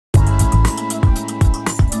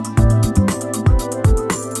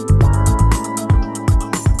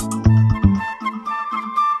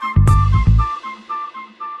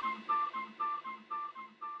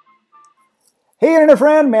Hey, internet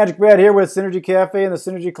friend, MagicBrad here with SynergyCafe and the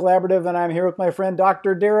Synergy Collaborative, and I'm here with my friend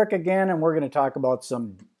Dr. Derek again, and we're going to talk about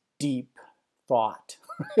some deep thought.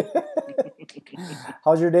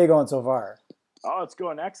 How's your day going so far? Oh, it's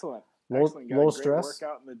going excellent. Low, Excellent. Got a low great stress?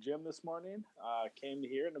 workout in the gym this morning. Came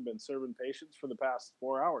here and have been serving patients for the past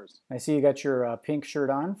 4 hours. I see you got your pink shirt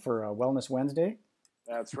on for Wellness Wednesday.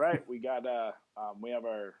 That's right. We got we have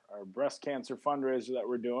our breast cancer fundraiser that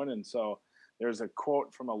we're doing, and so there's a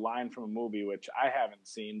quote from a line from a movie which I haven't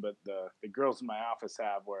seen, but the girls in my office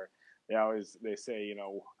have, where they say, you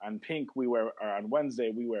know, on pink we wear, or on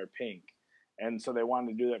Wednesday we wear pink. And so they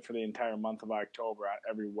wanted to do that for the entire month of October.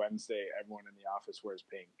 Every Wednesday, everyone in the office wears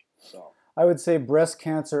pink. So I would say breast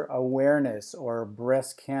cancer awareness or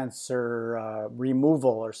breast cancer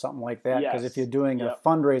removal or something like that, because if you're yes, doing a yep.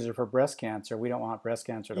 fundraiser for breast cancer, we don't want breast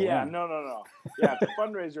cancer to Yeah, win. no. Yeah, it's a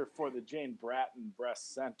fundraiser for the Jane Bratton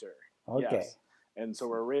Breast Center. Okay, Yes. And so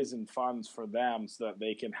we're raising funds for them so that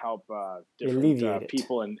they can help different alleviate it.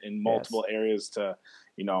 people in Yes. multiple areas to,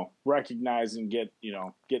 recognize and get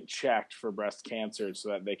checked for breast cancer so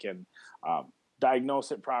that they can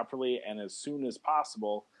diagnose it properly and as soon as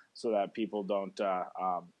possible so that people don't,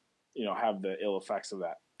 have the ill effects of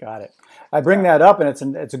that. Got it. I bring Yeah. that up,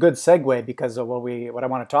 and it's a good segue because of what I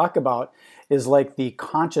want to talk about is like the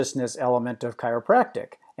consciousness element of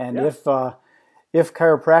chiropractic, and Yeah. if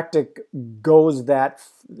chiropractic goes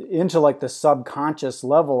into like the subconscious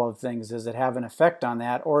level of things, does it have an effect on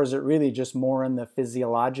that, or is it really just more in the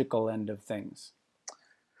physiological end of things?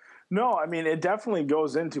 No, I mean, it definitely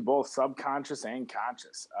goes into both subconscious and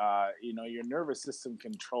conscious. Your nervous system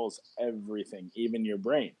controls everything, even your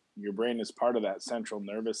brain. Your brain is part of that central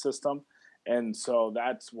nervous system. And so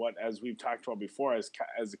that's what, as we've talked about before, as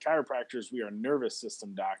the chiropractors, we are nervous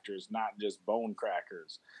system doctors, not just bone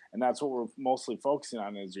crackers. And that's what we're mostly focusing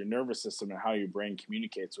on is your nervous system and how your brain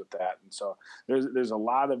communicates with that. And so there's a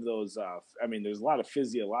lot of those, there's a lot of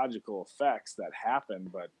physiological effects that happen,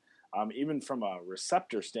 but even from a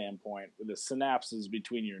receptor standpoint, with the synapses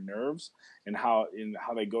between your nerves and how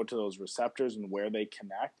they go to those receptors and where they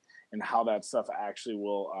connect, and how that stuff actually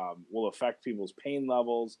will affect people's pain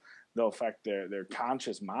levels. They'll affect their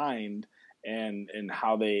conscious mind and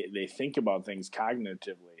how they think about things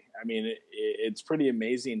cognitively. I mean, it's pretty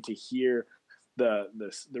amazing to hear the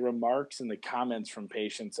remarks and the comments from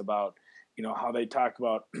patients about how they talk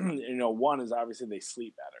about one is obviously they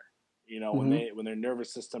sleep better when Hmm. when their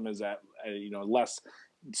nervous system is at less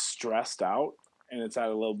stressed out and it's at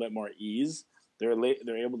a little bit more ease. They're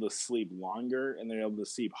able to sleep longer and they're able to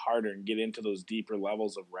sleep harder and get into those deeper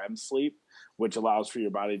levels of REM sleep, which allows for your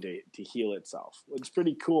body to heal itself. It's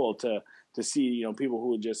pretty cool to see people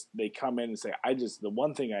who they come in and say, the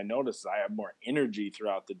one thing I notice is I have more energy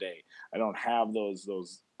throughout the day. I don't have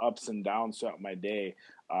those ups and downs throughout my day,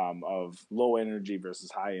 of low energy versus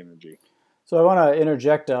high energy. So I want to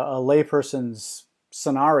interject a layperson's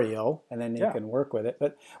scenario, and then you Yeah. can work with it.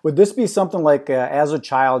 But would this be something like, as a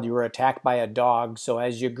child, you were attacked by a dog, so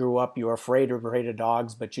as you grew up, you were afraid of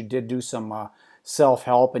dogs, but you did do some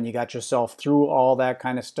self-help, and you got yourself through all that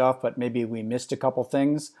kind of stuff, but maybe we missed a couple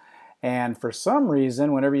things. And for some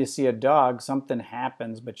reason, whenever you see a dog, something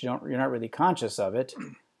happens, but you're not really conscious of it.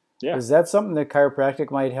 Yeah. Is that something that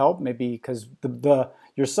chiropractic might help? Maybe because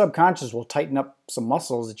your subconscious will tighten up some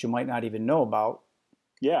muscles that you might not even know about.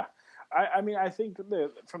 Yeah. I think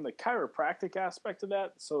from the chiropractic aspect of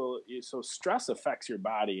that, so stress affects your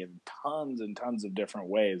body in tons and tons of different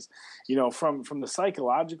ways. From the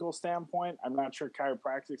psychological standpoint, I'm not sure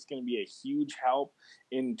chiropractic is going to be a huge help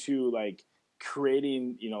into like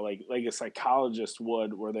creating, like a psychologist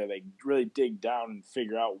would, where they like really dig down and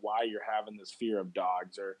figure out why you're having this fear of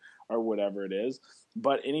dogs or whatever it is.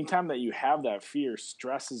 But anytime that you have that fear,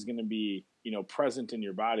 stress is going to be present in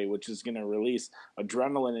your body, which is going to release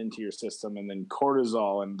adrenaline into your system and then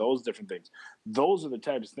cortisol and those different things. Those are the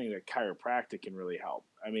types of things that chiropractic can really help.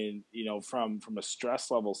 I mean, from a stress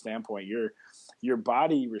level standpoint, your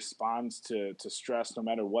body responds to stress no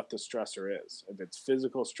matter what the stressor is. If it's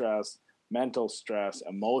physical stress, mental stress,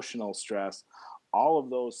 emotional stress, all of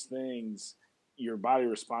those things, your body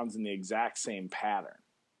responds in the exact same pattern.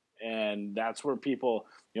 And that's where people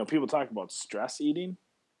talk about stress eating.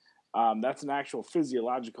 That's an actual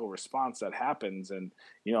physiological response that happens. And,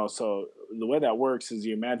 so the way that works is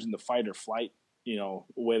you imagine the fight or flight,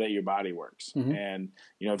 way that your body works. Hmm. And,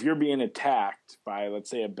 if you're being attacked by, let's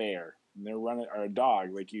say, a bear, and they're running, or a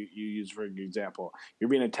dog, like you use for example, you're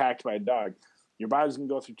being attacked by a dog, your body's going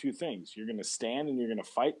to go through two things. You're going to stand and you're going to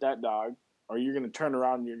fight that dog, or you're going to turn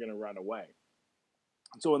around and you're going to run away.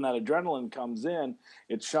 So when that adrenaline comes in,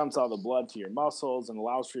 it shunts all the blood to your muscles and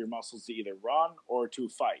allows for your muscles to either run or to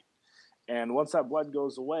fight. And once that blood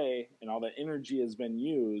goes away and all the energy has been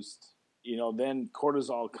used, then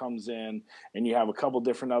cortisol comes in, and you have a couple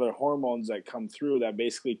different other hormones that come through that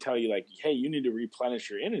basically tell you, like, hey, you need to replenish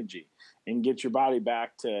your energy and get your body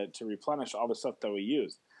back to replenish all the stuff that we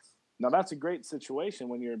used. Now, that's a great situation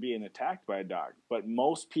when you're being attacked by a dog. But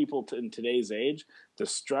most people in today's age, the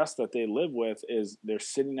stress that they live with is they're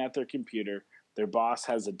sitting at their computer. Their boss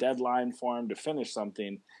has a deadline for them to finish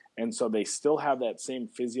something. And so they still have that same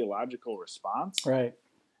physiological response. Right.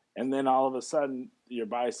 And then all of a sudden, your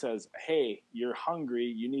body says, hey, you're hungry.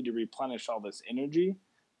 You need to replenish all this energy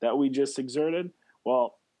that we just exerted.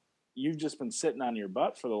 Well, you've just been sitting on your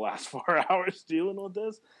butt for the last 4 hours dealing with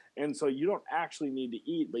this. And so you don't actually need to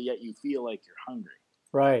eat, but yet you feel like you're hungry.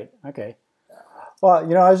 Right. Okay. Well,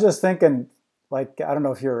 I was just thinking, like, I don't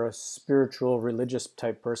know if you're a spiritual, religious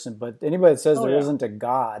type person, but anybody that says there isn't a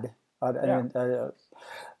God, the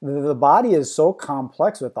body is so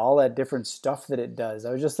complex with all that different stuff that it does.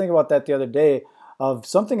 I was just thinking about that the other day, of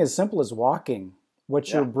something as simple as walking,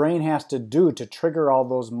 what your brain has to do to trigger all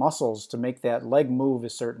those muscles to make that leg move a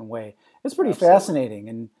certain way. It's pretty fascinating.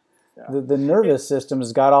 And the nervous system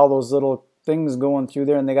has got all those little things going through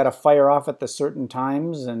there, and they got to fire off at the certain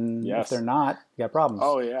times, and if they're not, you got problems.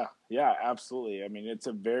 Oh, yeah, absolutely. I mean, it's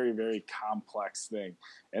a very, very complex thing.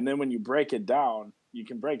 And then when you break it down, you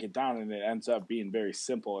can break it down, and it ends up being very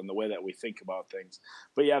simple in the way that we think about things.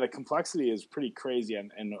 But yeah, the complexity is pretty crazy,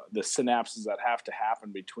 and the synapses that have to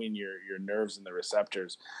happen between your nerves and the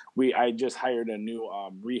receptors. I just hired a new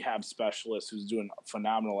rehab specialist who's doing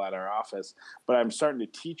phenomenal at our office, but I'm starting to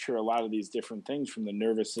teach her a lot of these different things from the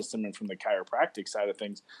nervous system and from the chiropractic side of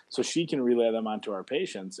things, so she can relay them onto our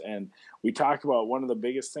patients. And we talk about one of the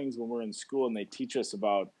biggest things when we're in school, and they teach us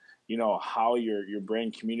about how your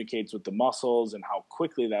brain communicates with the muscles and how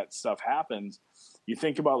quickly that stuff happens. You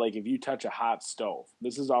think about, like, if you touch a hot stove,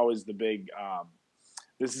 this is always the big,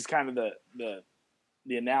 this is kind of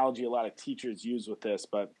the analogy a lot of teachers use with this,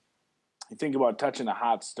 but you think about touching a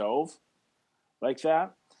hot stove like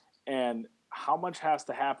that, and how much has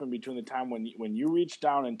to happen between the time when you reach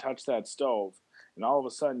down and touch that stove, and all of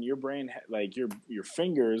a sudden your brain, like your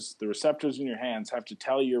fingers, the receptors in your hands have to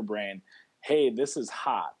tell your brain, hey, this is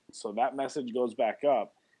hot. So that message goes back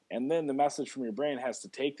up. And then the message from your brain has to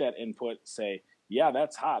take that input, say, yeah,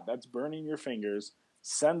 that's hot. That's burning your fingers,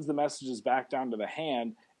 sends the messages back down to the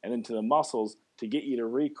hand and then to the muscles to get you to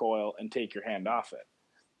recoil and take your hand off it.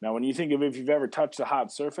 Now, when you think of if you've ever touched a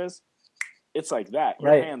hot surface, it's like that.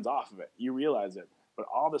 Your hand's off of it. You realize it. But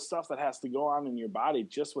all the stuff that has to go on in your body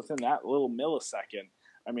just within that little millisecond,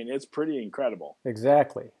 I mean, it's pretty incredible.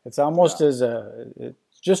 Exactly. It's almost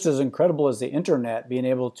just as incredible as the internet, being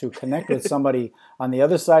able to connect with somebody on the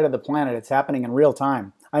other side of the planet. It's happening in real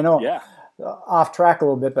time. I know, off track a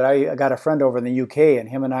little bit, but I got a friend over in the UK, and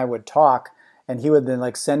him and I would talk, and he would then,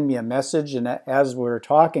 like, send me a message, and as we're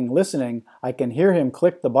talking, listening, I can hear him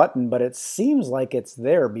click the button, but it seems like it's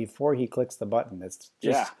there before he clicks the button. It's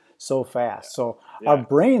just so fast. So our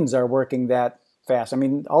brains are working that fast. I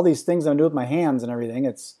mean, all these things I'm doing with my hands and everything,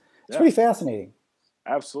 it's pretty fascinating.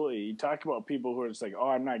 Absolutely. You talk about people who are just like, oh,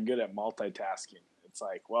 I'm not good at multitasking. It's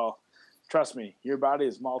like, well, trust me, your body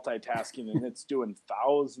is multitasking, and it's doing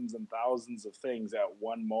thousands and thousands of things at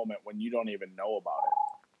one moment when you don't even know about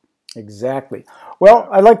it. Exactly. Well,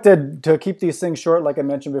 I like to keep these things short, like I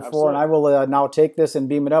mentioned before, Absolutely. and I will now take this and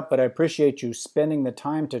beam it up, but I appreciate you spending the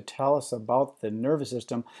time to tell us about the nervous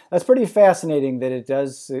system. That's pretty fascinating that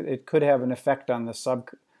it could have an effect on the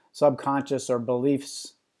subconscious or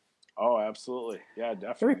beliefs. Oh, absolutely. Yeah,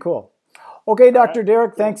 definitely. Very cool. Okay, Dr.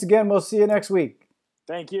 Derek, thanks again. We'll see you next week.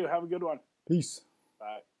 Thank you. Have a good one. Peace.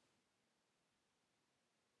 Bye.